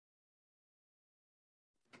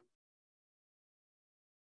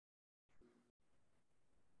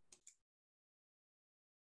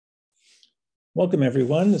Welcome,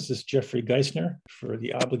 everyone. This is Jeffrey Geisner for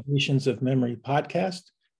the Obligations of Memory podcast,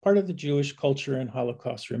 part of the Jewish Culture and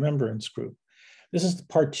Holocaust Remembrance Group. This is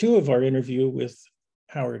part two of our interview with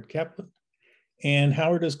Howard Kaplan. And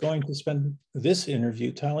Howard is going to spend this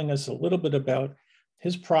interview telling us a little bit about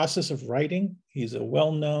his process of writing. He's a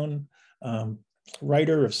well-known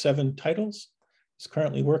writer of 7 titles. He's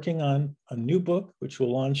currently working on a new book, which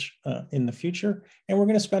will launch in the future. And we're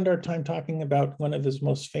going to spend our time talking about one of his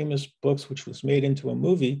most famous books, which was made into a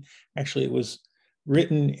movie. Actually, it was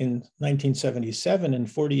written in 1977,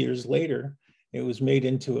 and 40 years later, it was made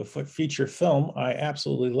into a feature film. I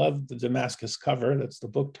absolutely love the Damascus cover. That's the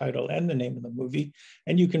book title and the name of the movie.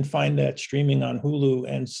 And you can find that streaming on Hulu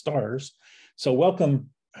and Stars. So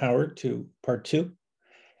welcome, Howard, to part 2.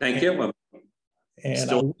 Thank you. And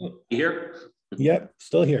still here? Yep,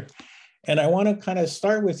 still here. And I want to kind of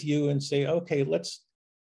start with you and say, okay,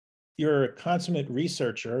 you're a consummate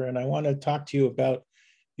researcher, and I want to talk to you about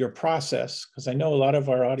your process, because I know a lot of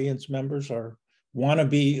our audience members are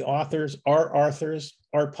wannabe authors,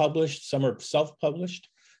 are published, some are self-published.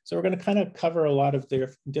 So we're going to kind of cover a lot of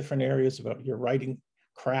their different areas about your writing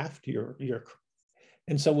craft,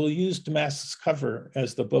 and so we'll use Damascus cover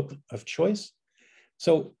as the book of choice.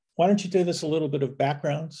 So why don't you give us a little bit of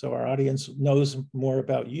background so our audience knows more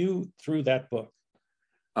about you through that book?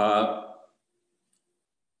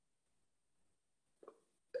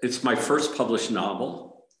 It's my first published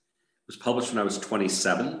novel. It was published when I was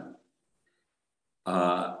 27.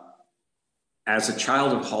 As a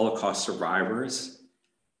child of Holocaust survivors,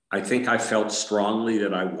 I think I felt strongly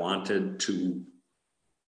that I wanted to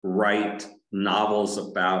write novels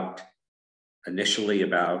initially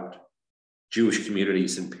about Jewish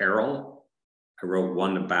communities in peril. I wrote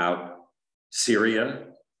one about Syria.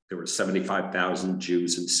 There were 75,000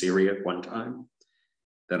 Jews in Syria at one time.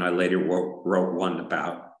 Then I later wrote one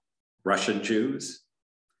about Russian Jews.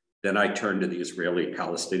 Then I turned to the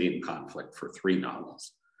Israeli-Palestinian conflict for 3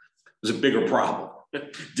 novels. It was a bigger problem.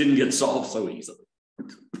 It didn't get solved so easily.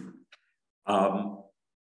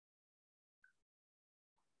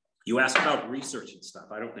 You asked about research and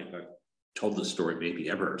stuff. I don't think I've told the story maybe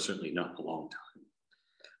ever, certainly not in a long time.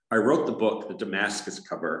 I wrote the book, The Damascus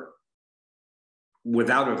Cover,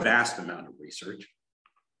 without a vast amount of research,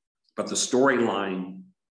 but the storyline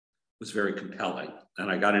was very compelling. And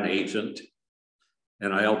I got an agent,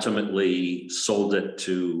 and I ultimately sold it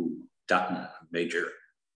to Dutton, a major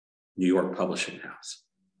New York publishing house.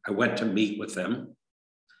 I went to meet with them,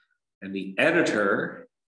 and the editor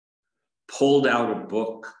pulled out a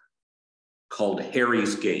book called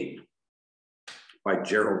Harry's Game by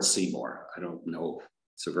Gerald Seymour. I don't know,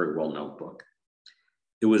 it's a very well-known book.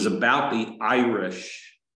 It was about the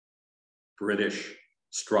Irish-British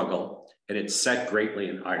struggle, and it's set greatly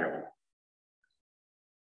in Ireland.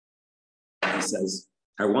 He says,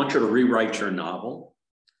 I want you to rewrite your novel,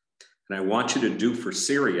 and I want you to do for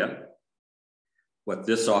Syria what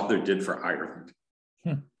this author did for Ireland.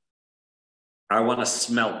 I want to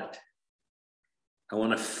smell it. I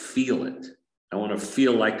want to feel it. I want to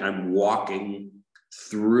feel like I'm walking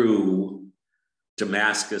through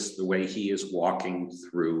Damascus the way he is walking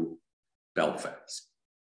through Belfast.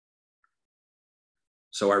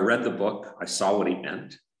 So I read the book. I saw what he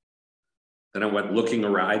meant. Then I went looking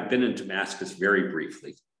around. I'd been in Damascus very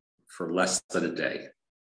briefly for less than a day.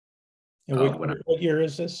 And what year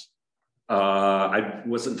is this? I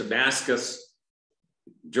was in Damascus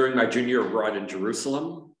during my junior year abroad in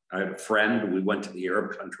Jerusalem. I had a friend. We went to the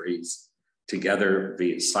Arab countries together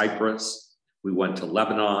via Cyprus. We went to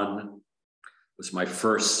Lebanon. It was my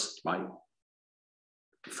first time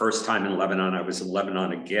in Lebanon. I was in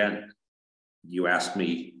Lebanon again. You asked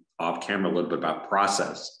me off camera a little bit about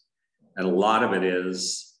process. And a lot of it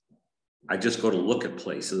is, I just go to look at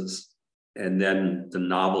places, and then the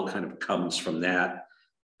novel kind of comes from that.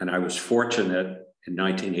 And I was fortunate in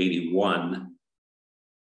 1981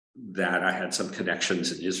 that I had some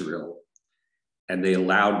connections in Israel, and they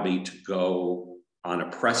allowed me to go on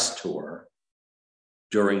a press tour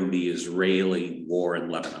during the Israeli war in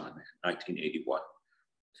Lebanon in 1981.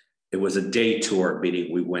 It was a day tour,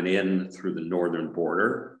 meaning we went in through the northern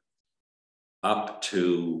border, up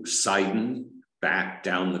to Sidon, back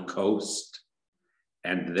down the coast,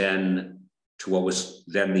 and then to what was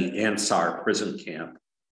then the Ansar prison camp.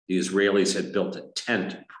 The Israelis had built a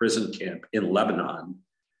tent prison camp in Lebanon,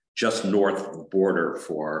 just north of the border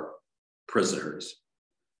for prisoners.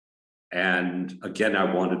 And again,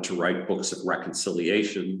 I wanted to write books of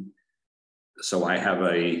reconciliation. So I have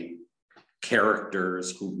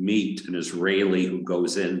characters who meet an Israeli who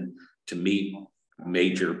goes in to meet a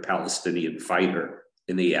major Palestinian fighter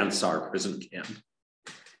in the Ansar prison camp.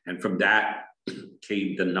 And from that,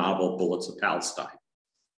 came the novel Bullets of Palestine,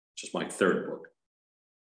 which is my third book.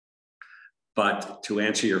 But to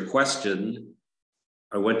answer your question,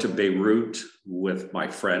 I went to Beirut with my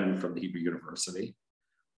friend from the Hebrew University.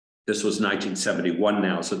 This was 1971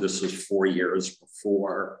 now, so this was 4 years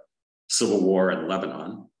before civil war in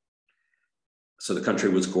Lebanon. So the country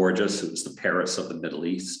was gorgeous. It was the Paris of the Middle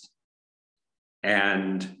East.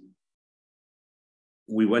 And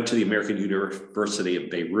we went to the American University of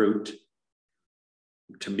Beirut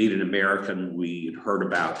to meet an American we'd heard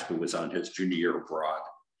about who was on his junior year abroad.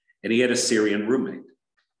 And he had a Syrian roommate.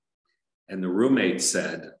 And the roommate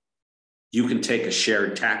said, you can take a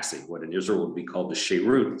shared taxi, what in Israel would be called the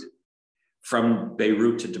Sheirut, from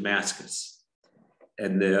Beirut to Damascus.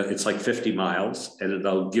 And it's like 50 miles, and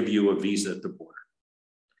they'll give you a visa at the border.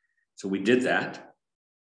 So we did that.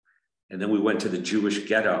 And then we went to the Jewish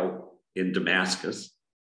ghetto in Damascus.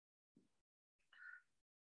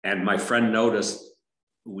 And my friend noticed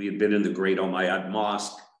we had been in the Great Umayyad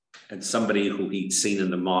Mosque, and somebody who he'd seen in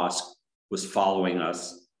the mosque was following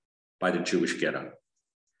us by the Jewish ghetto.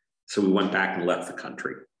 So we went back and left the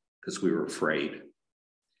country because we were afraid.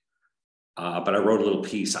 But I wrote a little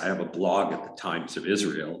piece. I have a blog at the Times of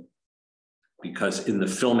Israel, because in the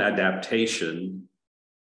film adaptation,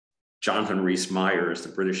 Jonathan Rhys-Meyers, the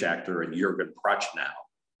British actor, and Jürgen Prochnow,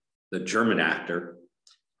 the German actor,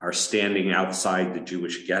 are standing outside the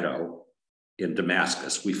Jewish ghetto in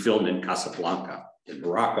Damascus. We filmed in Casablanca in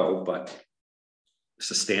Morocco, but it's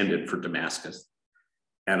a stand-in for Damascus.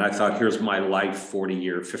 And I thought, here's my life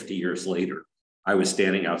 50 years later. I was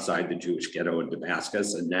standing outside the Jewish ghetto in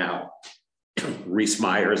Damascus, and now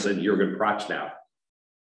Rhys-Meyers and Jürgen Prochnow,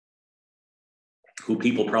 who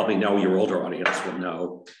people probably know, your older audience will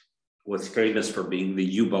know, was famous for being the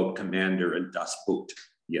U-boat commander in Das Boot,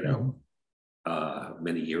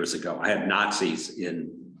 many years ago. I had Nazis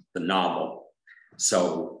in the novel.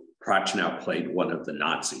 So Prochnow played one of the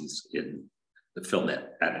Nazis in the film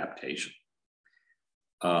adaptation.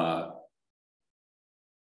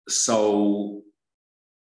 So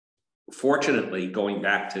fortunately, going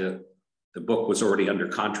back to the book was already under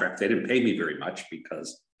contract. They didn't pay me very much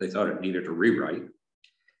because they thought it needed a rewrite,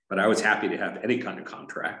 but I was happy to have any kind of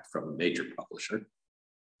contract from a major publisher.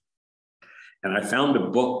 And I found a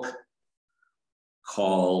book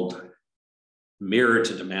called Mirror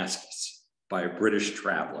to Damascus by a British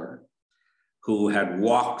traveler who had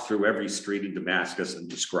walked through every street in Damascus and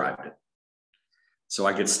described it. So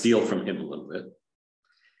I could steal from him a little bit.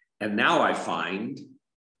 And now I find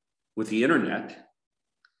with the internet,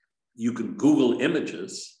 you can Google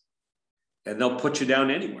images and they'll put you down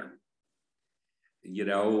anywhere,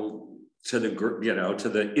 to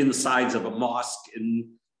the insides of a mosque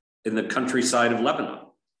in the countryside of Lebanon,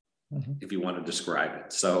 if you want to describe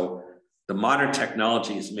it. So the modern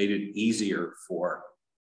technology has made it easier for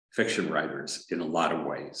fiction writers in a lot of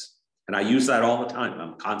ways. And I use that all the time.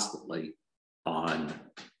 I'm constantly on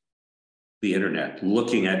the internet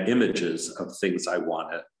looking at images of things I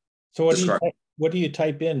want to describe. What do you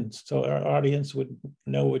type in so our audience would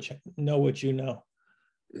know what you know?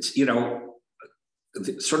 It's,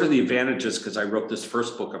 sort of the advantages, because I wrote this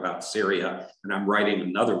first book about Syria and I'm writing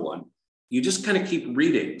another one. You just kind of keep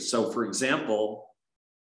reading. So for example,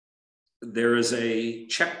 there is a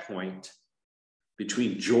checkpoint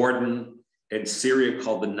between Jordan and Syria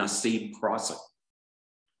called the Nasib Crossing.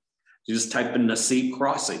 You just type in Nasib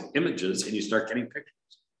Crossing images and you start getting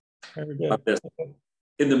pictures of this.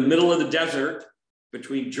 In the middle of the desert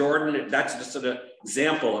between Jordan, that's just an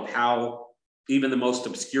example of how even the most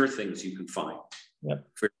obscure things you can find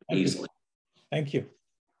easily. Thank you.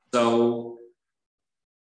 So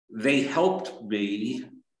they helped me,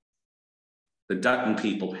 the Dutton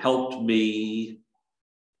people helped me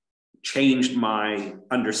change my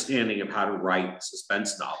understanding of how to write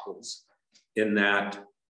suspense novels, in that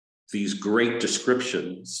these great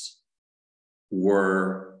descriptions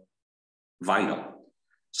were vital.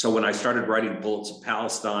 So when I started writing Bullets of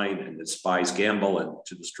Palestine and The Spy's Gamble and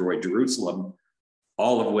To Destroy Jerusalem,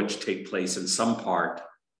 all of which take place in some part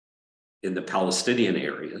in the Palestinian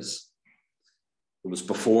areas, it was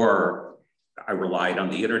before I relied on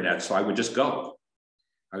the internet, so I would just go.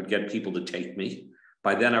 I would get people to take me.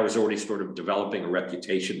 By then I was already sort of developing a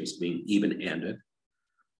reputation as being even-handed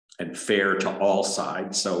and fair to all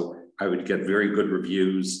sides. So I would get very good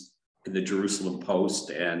reviews in the Jerusalem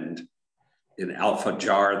Post and in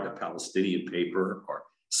Al-Fajr, the Palestinian paper, or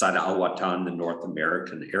Sada al-Watan, the North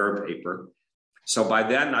American Arab paper. So by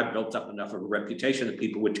then I built up enough of a reputation that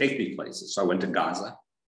people would take me places. So I went to Gaza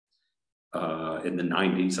in the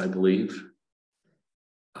 90s, I believe.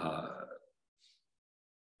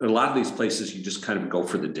 A lot of these places you just kind of go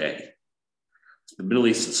for the day. The Middle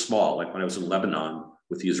East is small. Like when I was in Lebanon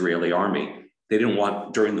with the Israeli army, they didn't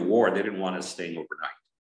want, during the war, they didn't want us staying overnight,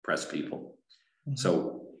 press people. Mm-hmm.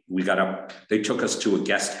 So we got up, they took us to a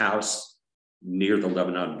guest house near the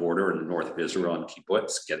Lebanon border in the north of Israel in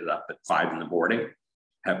kibbutz, get it up at 5 in the morning,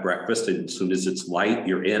 have breakfast, and as soon as it's light,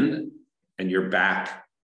 you're in, and you're back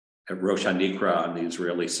at Rosh HaNikra on the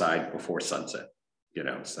Israeli side before sunset, you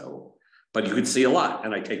know, so, but you could see a lot,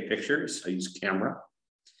 and I take pictures, I use camera,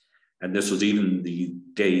 and this was even the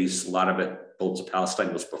days, a lot of it, Bullets of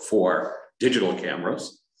Palestine was before digital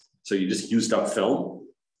cameras, so you just used up film.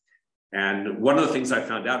 And one of the things I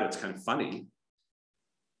found out, it's kind of funny,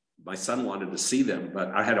 my son wanted to see them,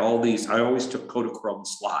 but I had all these, I always took Kodachrome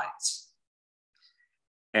slides.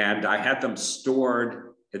 And I had them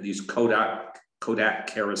stored in these Kodak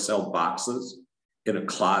carousel boxes in a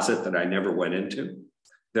closet that I never went into.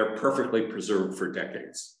 They're perfectly preserved for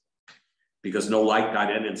decades because no light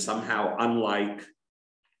got in, and somehow, unlike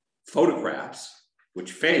photographs,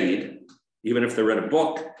 which fade, even if they're in a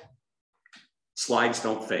book, slides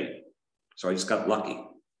don't fade. So I just got lucky.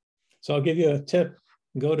 So I'll give you a tip.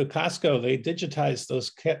 Go to Costco. They digitized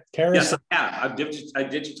those carousels. Yes, yeah, I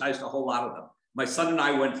digitized a whole lot of them. My son and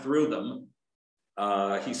I went through them.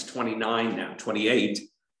 He's 29 now, 28,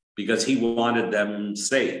 because he wanted them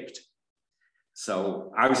saved.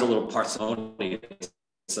 So I was a little parsimonious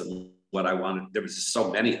in what I wanted. There was just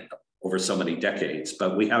so many of them over so many decades,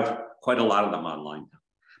 but we have quite a lot of them online,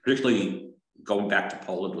 particularly going back to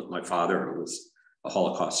Poland with my father, who was a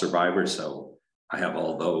Holocaust survivor. So I have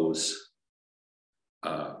all those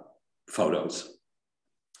photos.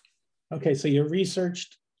 Okay, so you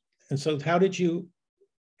researched, and so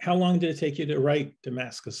how long did it take you to write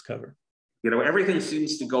Damascus Cover? You know, everything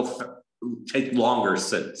seems to take longer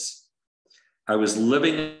since. I was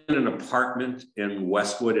living in an apartment in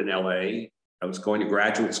Westwood in LA. I was going to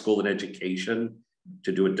graduate school in education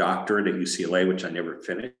to do a doctorate at UCLA, which I never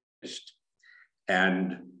finished.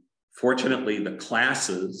 And fortunately, the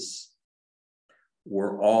classes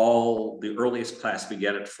were all, the earliest class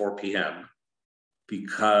began at 4 p.m.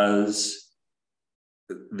 because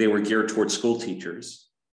they were geared towards school teachers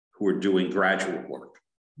who were doing graduate work.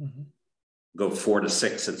 Mm-hmm. Go 4 to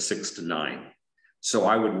 6 and 6 to 9. So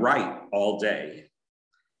I would write all day.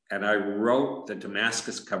 And I wrote the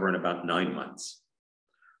Damascus Cover in about 9 months.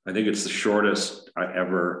 I think it's the shortest I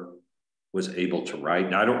ever was able to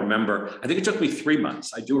write. Now, I don't remember. I think it took me 3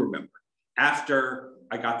 months. I do remember. After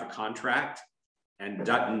I got the contract and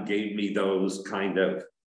Dutton gave me those kind of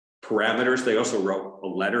parameters, they also wrote a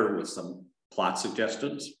letter with some plot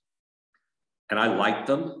suggestions. And I liked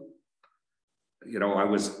them. You know, I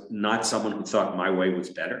was not someone who thought my way was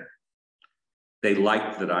better. They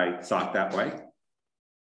liked that I thought that way.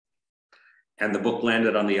 And the book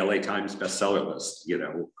landed on the LA Times bestseller list, you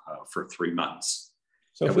know, for 3 months.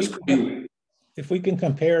 So if we can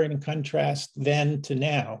compare and contrast then to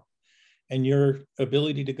now, and your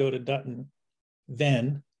ability to go to Dutton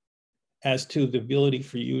then, as to the ability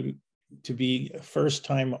for you to be a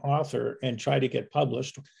first-time author and try to get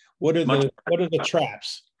published, what are the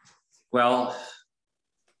traps? Well,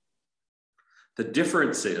 the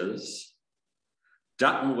difference is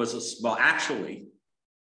Dutton was a small, actually,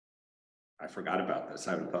 I forgot about this.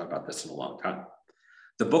 I haven't thought about this in a long time.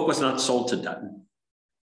 The book was not sold to Dutton.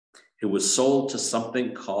 It was sold to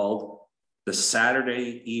something called the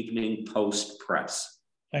Saturday Evening Post Press.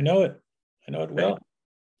 I know it well.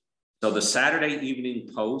 So the Saturday Evening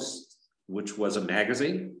Post, which was a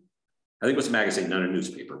magazine, I think it was a magazine, not a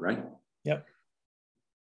newspaper, right? Yep.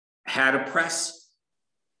 Had a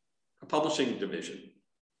publishing division.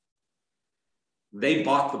 They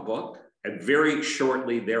bought the book, and very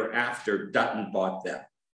shortly thereafter, Dutton bought them.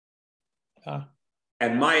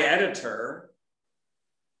 And my editor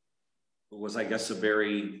was, I guess, a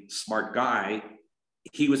very smart guy.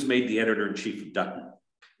 He was made the editor-in-chief of Dutton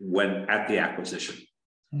when at the acquisition.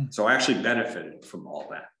 So I actually benefited from all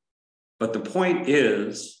that. But the point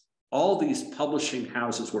is, all these publishing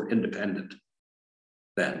houses were independent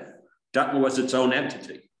then. Dutton was its own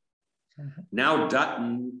entity. Mm-hmm. Now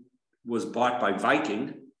Dutton was bought by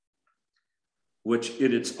Viking, which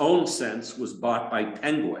in its own sense was bought by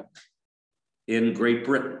Penguin in Great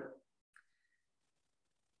Britain.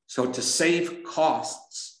 So to save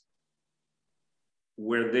costs,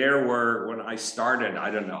 where there were, when I started, I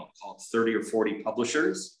don't know, called 30 or 40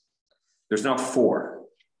 publishers, there's now 4.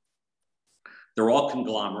 They're all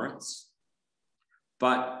conglomerates.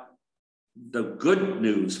 But the good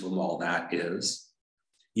news from all that is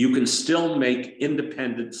you can still make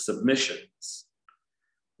independent submissions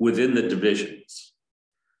within the divisions.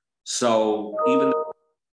 So even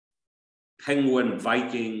Penguin,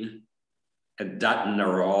 Viking, and Dutton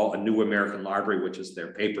are all a New American Library, which is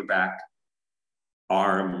their paperback.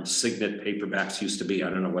 ARM, Signet paperbacks used to be,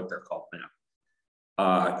 I don't know what they're called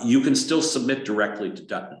now. You can still submit directly to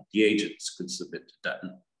Dutton. The agents could submit to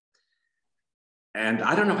Dutton. And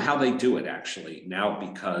I don't know how they do it actually now,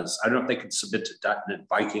 because I don't know if they can submit to Dutton and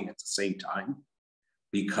Viking at the same time,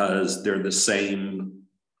 because they're the same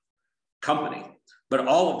company. But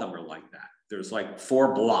all of them are like that. There's like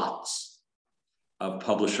 4 blocks of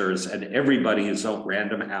publishers, and everybody is own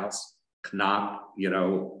Random House, Knopf,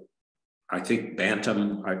 I think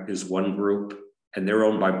Bantam is one group, and they're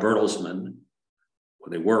owned by Bertelsmann. Well,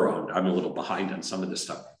 they were owned. I'm a little behind on some of this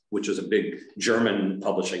stuff, which is a big German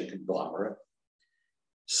publishing conglomerate.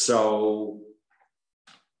 So,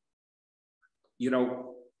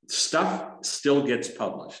 stuff still gets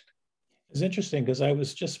published. It's interesting because I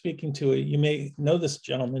was just speaking to you may know this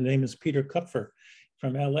gentleman, name is Peter Kupfer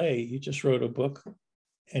from LA. He just wrote a book,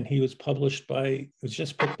 and he was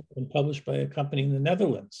just picked up and published by a company in the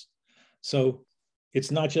Netherlands. So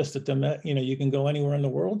it's not just you can go anywhere in the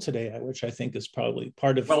world today, which I think is probably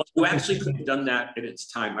part of. Well, you actually could have done that in its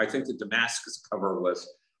time. I think the Damascus cover was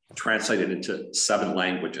translated into 7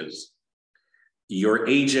 languages. Your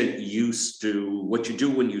agent used to, what you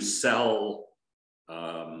do when you sell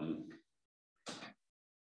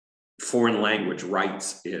foreign language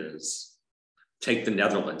rights is take the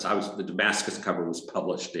Netherlands. The Damascus cover was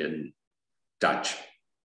published in Dutch.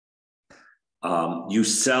 You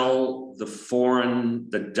sell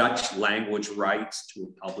the Dutch language rights to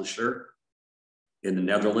a publisher in the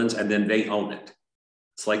Netherlands, and then they own it.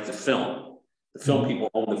 It's like the film. The film people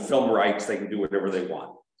own the film rights. They can do whatever they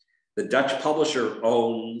want. The Dutch publisher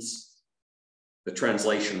owns the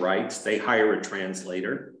translation rights. They hire a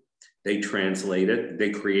translator. They translate it.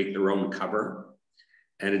 They create their own cover,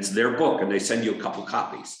 and it's their book. And they send you a couple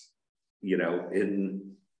copies.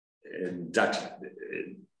 In Dutch.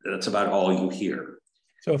 That's about all you hear.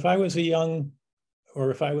 So if I was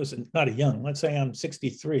not a young, let's say I'm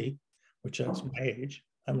 63, which is my age.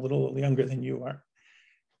 I'm a little younger than you are.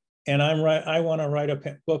 And I want to write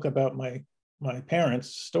a book about my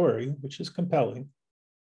parents' story, which is compelling.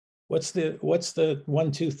 What's the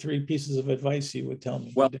 1, 2, 3 pieces of advice you would tell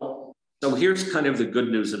me? Well, so here's kind of the good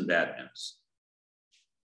news and bad news.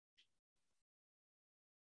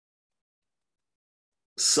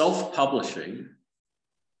 Self-publishing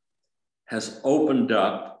has opened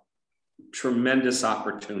up tremendous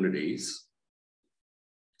opportunities,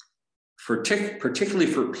 particularly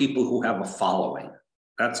for people who have a following.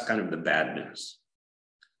 That's kind of the bad news.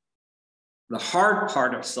 The hard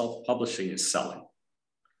part of self-publishing is selling.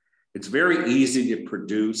 It's very easy to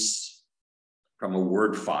produce from a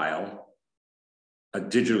Word file a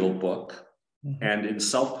digital book. Mm-hmm. And in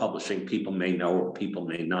self-publishing, people may know or people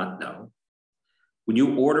may not know. When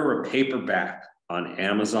you order a paperback on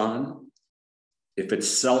Amazon, if it's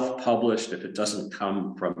self-published, if it doesn't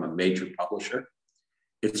come from a major publisher,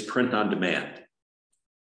 it's print on demand.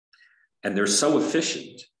 And they're so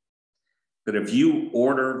efficient that if you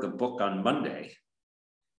order the book on Monday,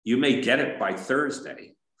 you may get it by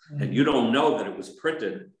Thursday, and you don't know that it was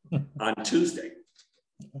printed on Tuesday,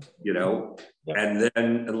 And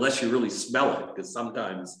then, unless you really smell it, because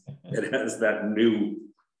sometimes it has that new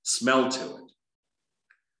smell to it.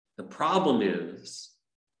 The problem is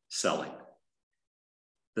selling.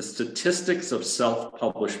 The statistics of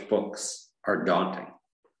self-published books are daunting.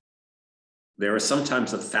 There are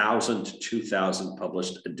sometimes 1,000 to 2,000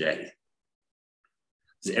 published a day.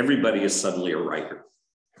 Everybody is suddenly a writer.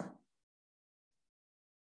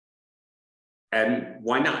 And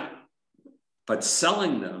why not? But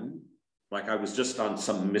selling them, like I was just on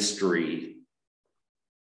some mystery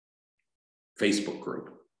Facebook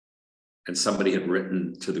group, and somebody had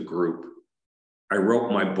written to the group, I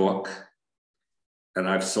wrote my book, and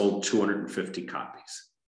I've sold 250 copies.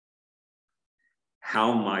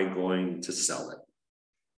 How am I going to sell it?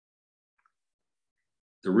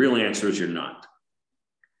 The real answer is you're not.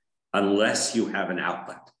 Unless you have an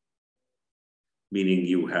outlet, meaning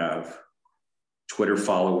you have Twitter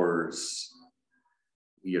followers,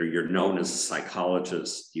 you're known as a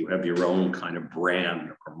psychologist, you have your own kind of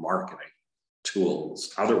brand or marketing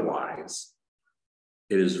tools. Otherwise,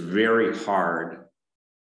 it is very hard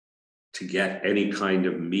to get any kind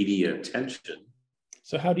of media attention.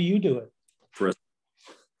 So how do you do it?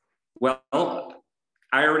 Well,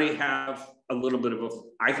 I already have a little bit of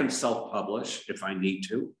I can self-publish if I need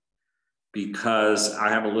to, because I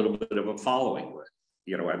have a little bit of a following with,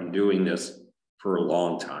 I've been doing this for a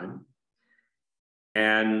long time.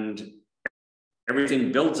 And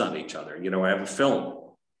everything builds on each other. I have a film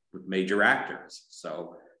with major actors.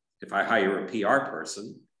 So if I hire a PR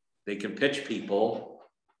person, they can pitch people.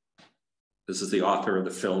 This is the author of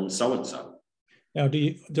the film so-and-so. Now,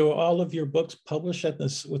 do all of your books publish at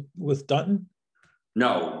this with Dutton?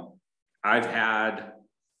 No, I've had,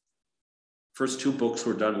 first two books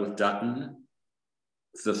were done with Dutton.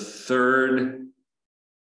 The third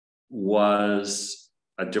was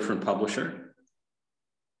a different publisher.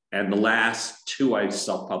 And the last two I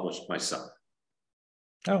self-published myself.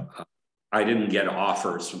 Oh. I didn't get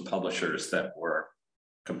offers from publishers that were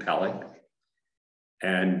compelling.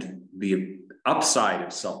 And the upside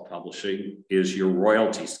of self-publishing is your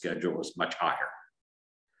royalty schedule is much higher.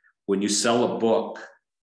 When you sell a book,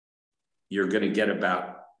 you're going to get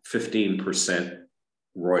about 15%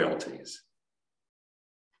 royalties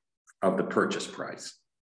of the purchase price.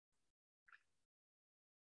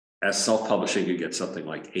 As self-publishing, you get something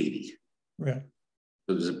like 80. Right.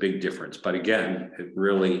 So there's a big difference. But again, it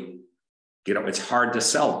really, it's hard to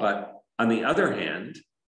sell. But on the other hand,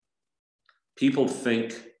 people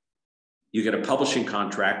think you get a publishing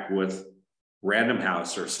contract with Random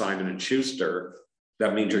House or Simon & Schuster,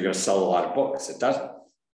 that means you're going to sell a lot of books. It doesn't.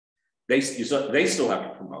 They still have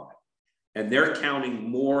to promote it. And they're counting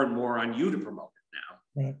more and more on you to promote it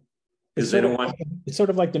now. Right. Because they don't want... It's sort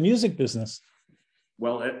of like the music business.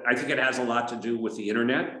 Well, I think it has a lot to do with the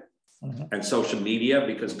internet and social media,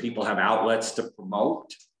 because people have outlets to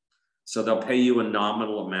promote. So they'll pay you a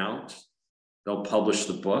nominal amount. They'll publish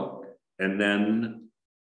the book. And then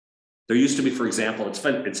there used to be, for example, it's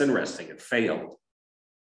interesting, it failed.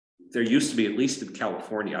 There used to be, at least in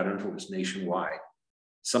California, I don't know if it was nationwide,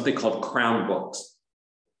 something called Crown Books,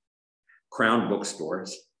 Crown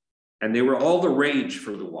bookstores. And they were all the rage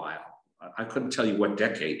for a while. I couldn't tell you what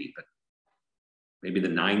decade even. Maybe the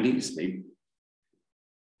 90s, maybe.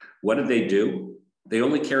 What did they do? They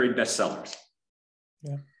only carried bestsellers.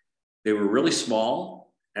 Yeah. They were really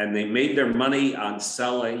small, and they made their money on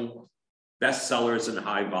selling bestsellers in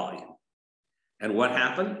high volume. And what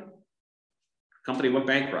happened? The company went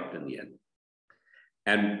bankrupt in the end.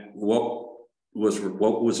 And what was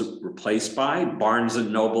replaced by? Barnes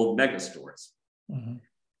and Noble megastores. Mm-hmm.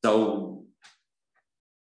 So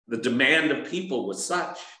the demand of people was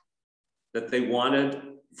such that they wanted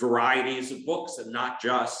varieties of books and not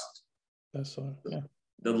just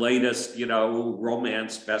the latest,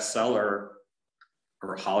 romance bestseller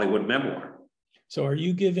or Hollywood memoir. So are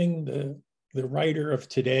you giving the writer of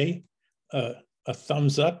today a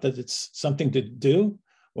thumbs up that it's something to do?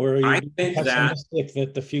 Or are you pessimistic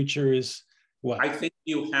that the future is what? I think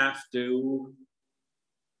you have to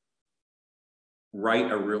write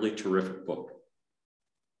a really terrific book.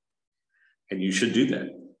 And you should do that.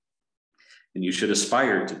 And you should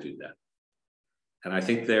aspire to do that. And I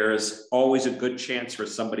think there is always a good chance for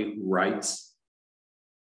somebody who writes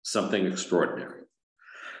something extraordinary.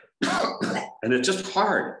 And it's just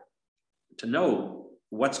hard to know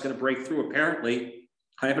what's going to break through. Apparently,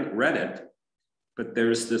 I haven't read it, but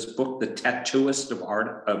there's this book, The Tattooist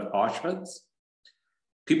of Auschwitz.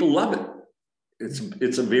 People love it.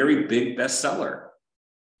 It's a very big bestseller.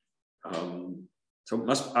 I'm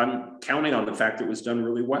counting on the fact that it was done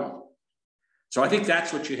really well. So I think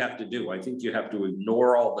that's what you have to do. I think you have to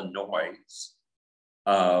ignore all the noise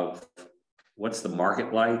of what's the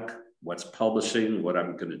market like, what's publishing, what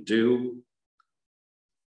I'm going to do,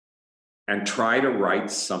 and try to write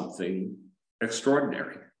something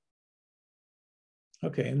extraordinary.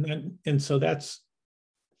 Okay, and so that's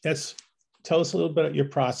tell us a little bit about your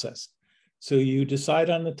process. So you decide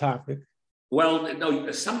on the topic. Well, no,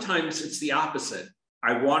 sometimes it's the opposite.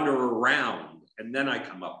 I wander around and then I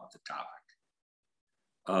come up with the topic.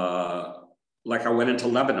 Like I went into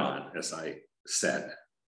Lebanon, as I said.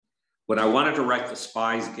 When I wanted to write The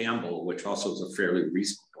Spy's Gamble, which also is a fairly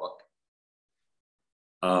recent book,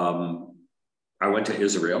 I went to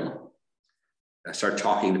Israel. I started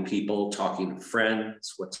talking to people, talking to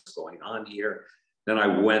friends, what's going on here. Then I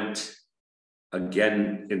went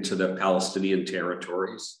again into the Palestinian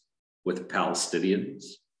territories with Palestinians.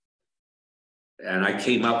 And I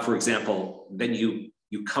came up, for example, then you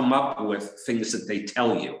come up with things that they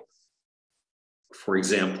tell you. For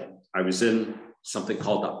example, I was in something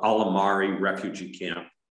called the Al-Amari refugee camp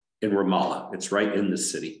in Ramallah. It's right in the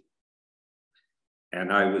city.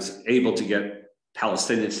 And I was able to get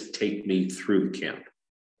Palestinians to take me through the camp.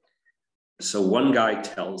 So one guy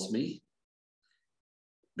tells me,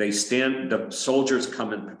 the soldiers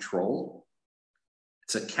come and patrol.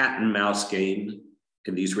 It's a cat and mouse game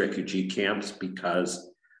in these refugee camps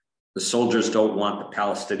because the soldiers don't want the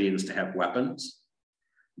Palestinians to have weapons.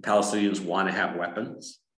 The Palestinians want to have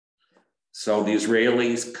weapons. So the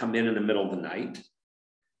Israelis come in the middle of the night,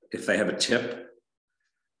 if they have a tip,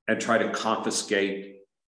 and try to confiscate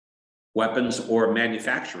weapons or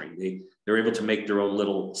manufacturing. They're able to make their own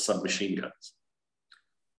little submachine guns.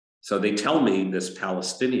 So they tell me, this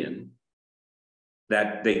Palestinian,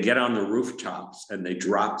 that they get on the rooftops and they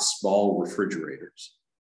drop small refrigerators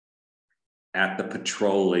at the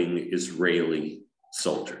patrolling Israeli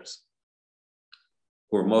soldiers,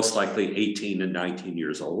 who are most likely 18 and 19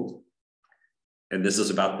 years old. And this is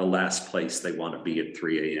about the last place they want to be at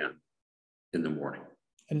 3 a.m. in the morning.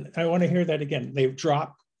 And I want to hear that again. They've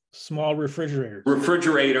dropped small refrigerators.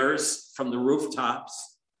 Refrigerators from the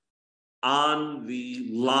rooftops on the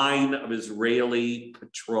line of Israeli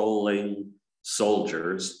patrolling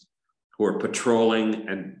soldiers who are patrolling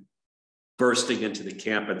and bursting into the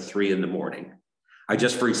camp at 3 in the morning. I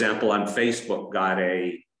just, for example, on Facebook got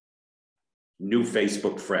a new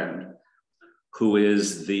Facebook friend who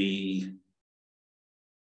is the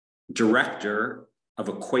director of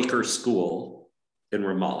a Quaker school in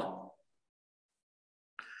Ramallah.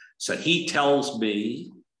 So he tells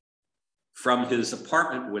me from his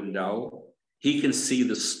apartment window, he can see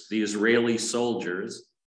the Israeli soldiers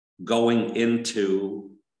going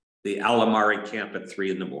into the Al Amari camp at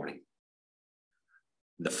 3 in the morning,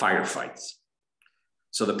 the firefights.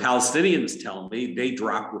 So the Palestinians tell me they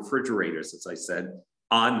drop refrigerators, as I said,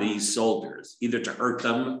 on these soldiers, either to hurt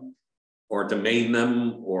them or to maim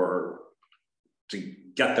them or to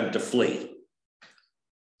get them to flee.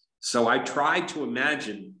 So I tried to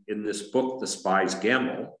imagine in this book, The Spy's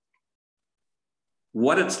Gamble,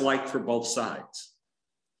 what it's like for both sides.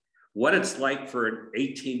 What it's like for an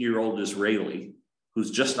 18-year-old Israeli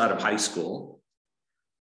who's just out of high school,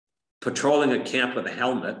 patrolling a camp with a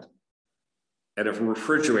helmet, and if a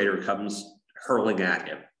refrigerator comes hurling at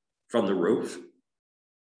him from the roof.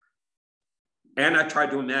 And I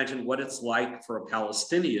tried to imagine what it's like for a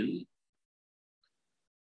Palestinian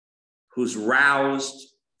who's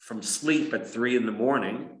roused from sleep at 3 in the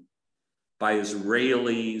morning by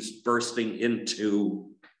Israelis bursting into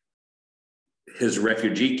his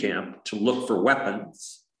refugee camp to look for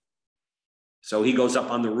weapons. So he goes up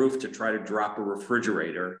on the roof to try to drop a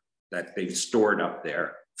refrigerator that they've stored up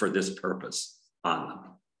there for this purpose on them.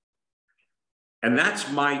 And that's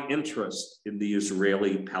my interest in the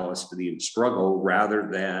Israeli-Palestinian struggle, rather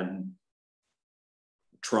than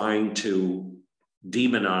trying to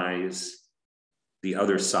demonize the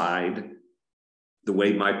other side the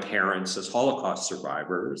way my parents as Holocaust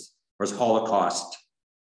survivors or as Holocaust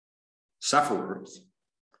sufferers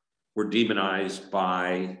were demonized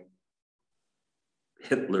by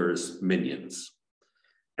Hitler's minions.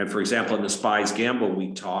 And for example, in The Spy's Gamble,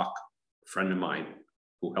 we talk, a friend of mine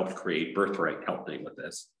who helped create Birthright helped me with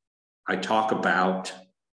this. I talk about,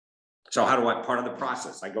 so how do I, part of the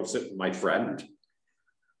process, I go sit with my friend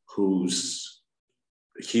who's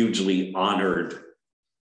a hugely honored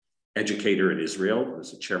educator in Israel,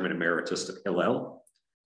 who's a chairman emeritus of Hillel.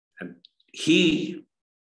 And he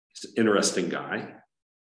is an interesting guy.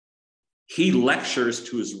 He lectures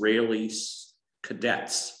to Israeli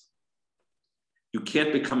cadets. You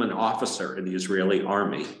can't become an officer in the Israeli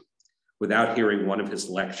army without hearing one of his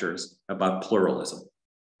lectures about pluralism.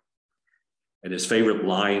 And his favorite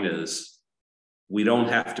line is, we don't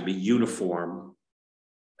have to be uniform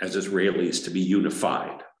as Israelis to be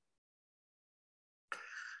unified.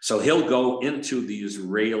 So he'll go into the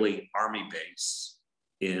Israeli army base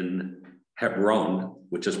in Hebron,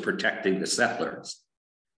 which is protecting the settlers,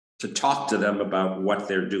 to talk to them about what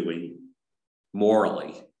they're doing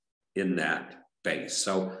morally in that base.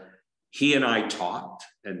 So he and I talked,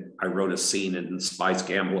 and I wrote a scene in The Spy's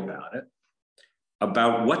Gamble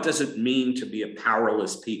about what does it mean to be a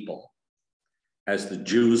powerless people, as the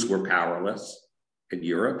Jews were powerless in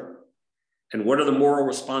Europe, and what are the moral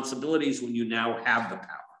responsibilities when you now have the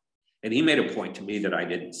power? And he made a point to me that I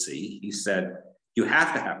didn't see. He said, you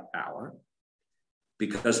have to have power,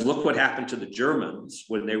 because look what happened to the Germans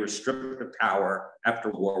when they were stripped of power after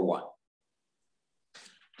World War I.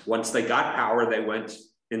 Once they got power, they went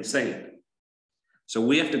insane. So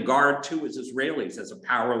we have to guard too, as Israelis, as a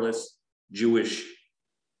powerless Jewish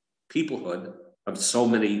peoplehood of so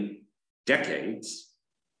many decades,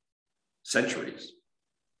 centuries.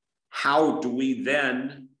 How do we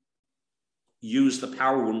then use the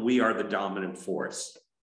power when we are the dominant force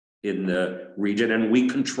in the region and we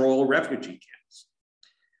control refugee camps?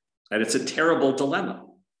 And it's a terrible dilemma,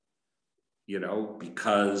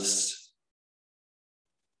 because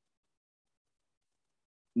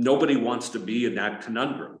nobody wants to be in that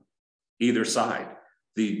conundrum, either side.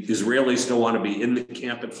 The Israelis don't want to be in the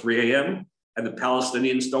camp at 3 a.m. and the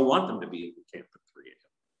Palestinians don't want them to be in the camp at 3 a.m.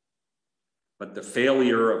 But the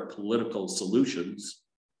failure of political solutions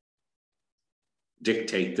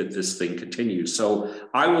dictate that this thing continues. So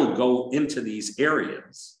I will go into these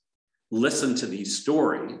areas, listen to these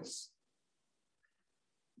stories,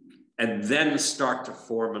 and then start to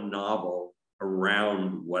form a novel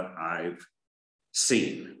around what I've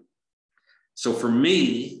seen. So for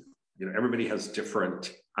me, everybody has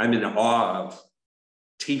different, I'm in awe of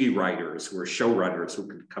TV writers who are showrunners who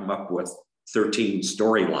can come up with 13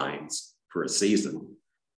 storylines for a season.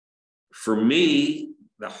 For me,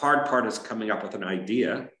 the hard part is coming up with an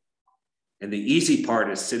idea, and the easy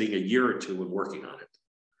part is sitting a year or two and working on it.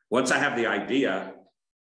 Once I have the idea,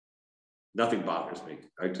 nothing bothers me.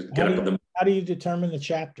 I just get up with them. How do you determine the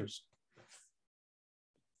chapters?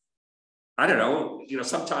 I don't know.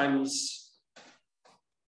 Sometimes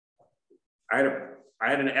I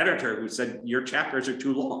had an editor who said, your chapters are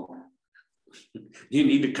too long. You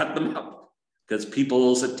need to cut them out because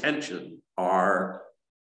people's attention are,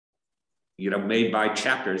 made by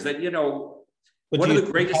chapters that, one of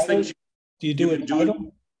the greatest things. Do you do a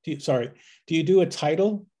title? Do you do a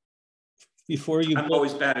title before you? I'm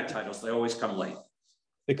always bad at titles. They always come late.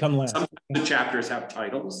 They come last. Some of the chapters have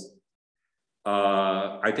titles.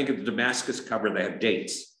 I think at the Damascus cover, they have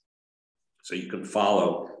dates. So you can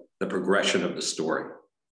follow the progression of the story.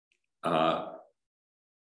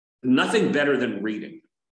 Nothing better than reading.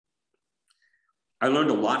 I learned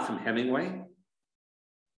a lot from Hemingway.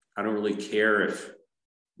 I don't really care if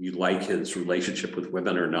you like his relationship with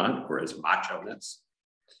women or not, or his macho-ness.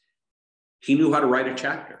 He knew how to write a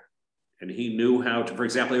chapter. And he knew how to, for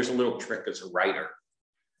example, there's a little trick as a writer.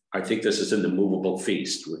 I think this is in The Movable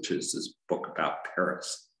Feast, which is this book about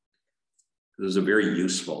Paris. This is a very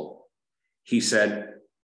useful. He said,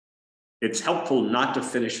 it's helpful not to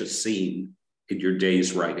finish a scene in your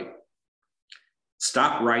day's writing.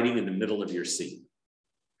 Stop writing in the middle of your scene.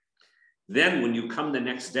 Then when you come the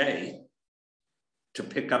next day to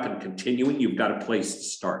pick up and continuing, you've got a place to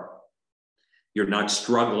start. You're not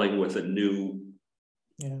struggling with a new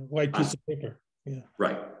white piece of paper. Yeah.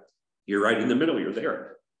 Right. You're right in the middle, you're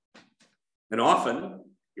there. And often,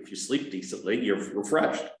 if you sleep decently, you're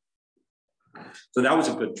refreshed. So that was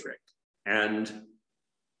a good trick. And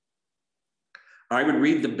I would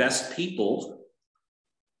read the best people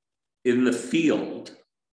in the field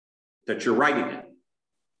that you're writing in.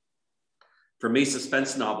 For me,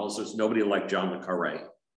 suspense novels, there's nobody like John le Carré.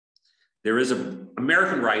 There is an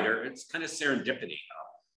American writer, it's kind of serendipity.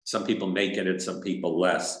 Some people make it and some people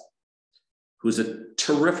less, who's a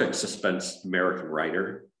terrific suspense American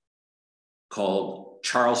writer called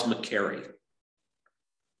Charles McCary.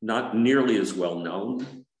 Not nearly as well known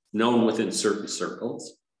within certain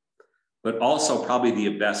circles, but also probably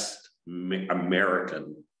the best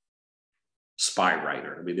American spy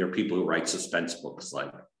writer. I mean, there are people who write suspense books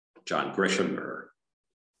like John Grisham or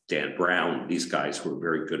Dan Brown. These guys who are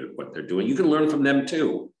very good at what they're doing. You can learn from them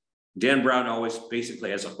too. Dan Brown always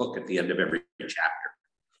basically has a hook at the end of every chapter.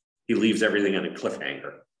 He leaves everything on a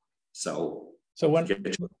cliffhanger. So when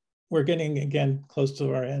we're getting again close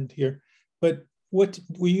to our end here, but what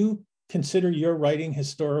will you consider your writing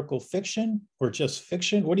historical fiction or just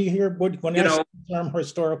fiction? What do you hear when you ask the term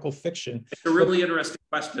historical fiction? It's a really interesting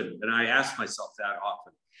question, and I ask myself that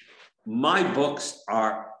often. My books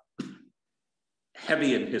are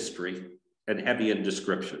heavy in history and heavy in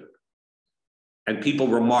description. And people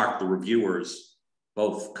remark, the reviewers,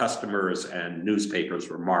 both customers and newspapers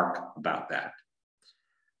remark about that.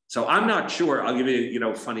 So I'm not sure. I'll give you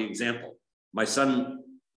a funny example. My son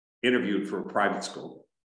interviewed for a private school,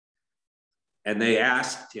 and they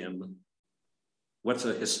asked him, what's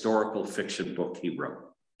a historical fiction book he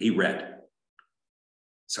read?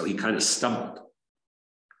 So he kind of stumbled.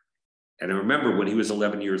 And I remember when he was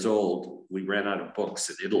 11 years old, we ran out of books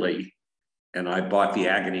in Italy, and I bought The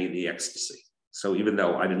Agony and the Ecstasy. So even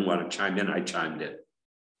though I didn't want to chime in, I chimed in.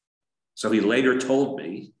 So he later told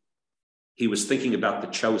me he was thinking about The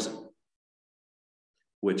Chosen,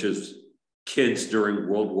 which is kids during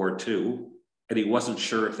World War II, and he wasn't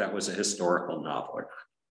sure if that was a historical novel or not.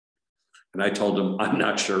 And I told him, I'm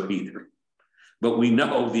not sure either. But we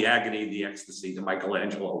know The Agony and the Ecstasy, the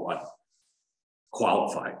Michelangelo one,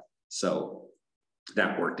 qualified. So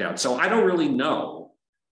that worked out. So I don't really know,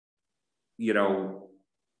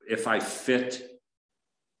 if I fit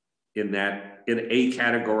in a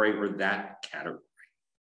category or that category.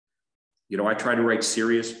 I try to write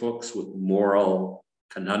serious books with moral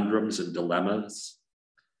conundrums and dilemmas.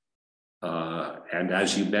 And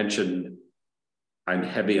as you mentioned, I'm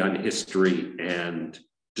heavy on history and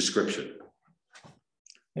description.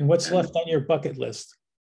 And what's left on your bucket list?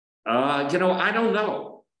 I don't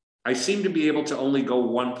know. I seem to be able to only go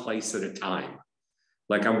one place at a time.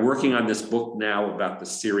 Like I'm working on this book now about the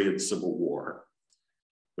Syrian civil war.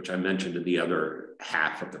 which I mentioned in the other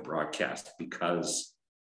half of the broadcast, because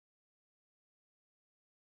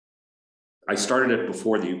I started it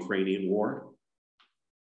before the Ukrainian war.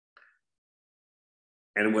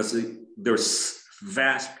 And there's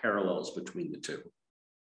vast parallels between the two,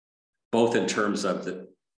 both in terms of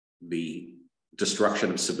the destruction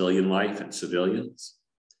of civilian life and civilians,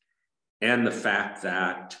 and the fact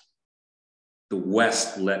that the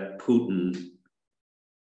West let Putin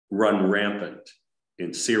run rampant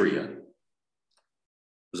in Syria.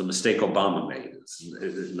 It was a mistake Obama made.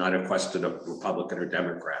 It's not a question of Republican or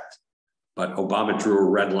Democrat, but Obama drew a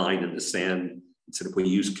red line in the sand and said, if we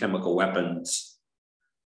use chemical weapons,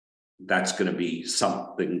 that's going to be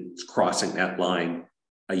something crossing that line.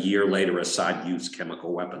 A year later, Assad used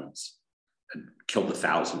chemical weapons and killed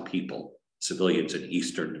 1,000 people, civilians in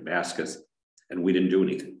eastern Damascus, and we didn't do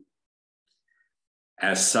anything.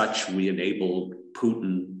 As such, we enabled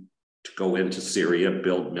Putin to go into Syria,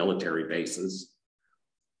 build military bases,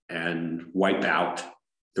 and wipe out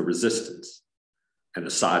the resistance. And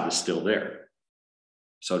Assad is still there.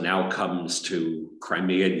 So now it comes to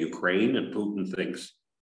Crimea and Ukraine, and Putin thinks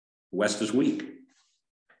the West is weak.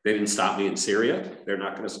 They didn't stop me in Syria. They're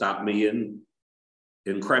not going to stop me in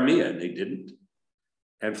Crimea, and they didn't.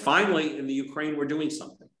 And finally, in the Ukraine, we're doing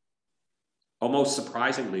something. Almost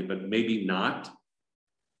surprisingly, but maybe not,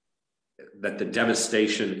 that the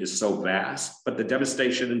devastation is so vast, but the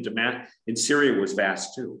devastation in Syria was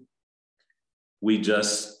vast too. We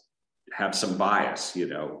just have some bias, you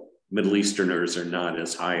know. Middle Easterners are not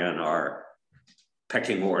as high on our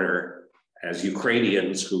pecking order as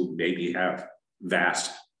Ukrainians, who maybe have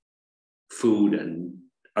vast food and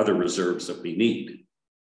other reserves that we need.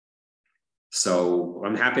 So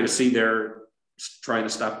I'm happy to see they're trying to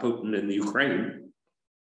stop Putin in the Ukraine.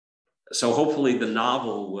 So hopefully the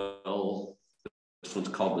novel will, this one's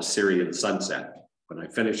called The Syrian Sunset, when I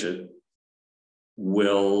finish it,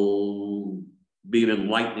 will be an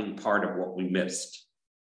enlightening part of what we missed,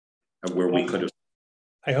 of where we could have.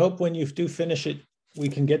 I hope when you do finish it, we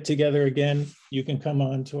can get together again. You can come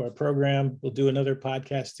on to our program. We'll do another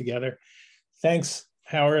podcast together. Thanks,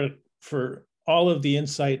 Howard, for all of the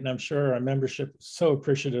insight. And I'm sure our membership is so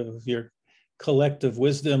appreciative of your collective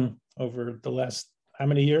wisdom over the last, how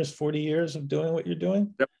many years, 40 years of doing what you're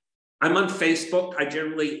doing? I'm on Facebook. I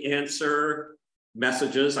generally answer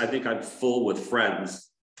messages. I think I'm full with friends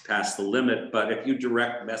past the limit, but if you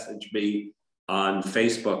direct message me on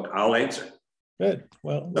Facebook, I'll answer. Good.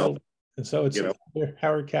 Well, and so it's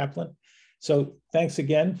Howard Kaplan. So thanks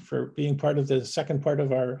again for being part of the second part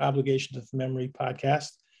of our Obligations of Memory podcast.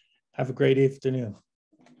 Have a great afternoon.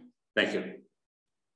 Thank you.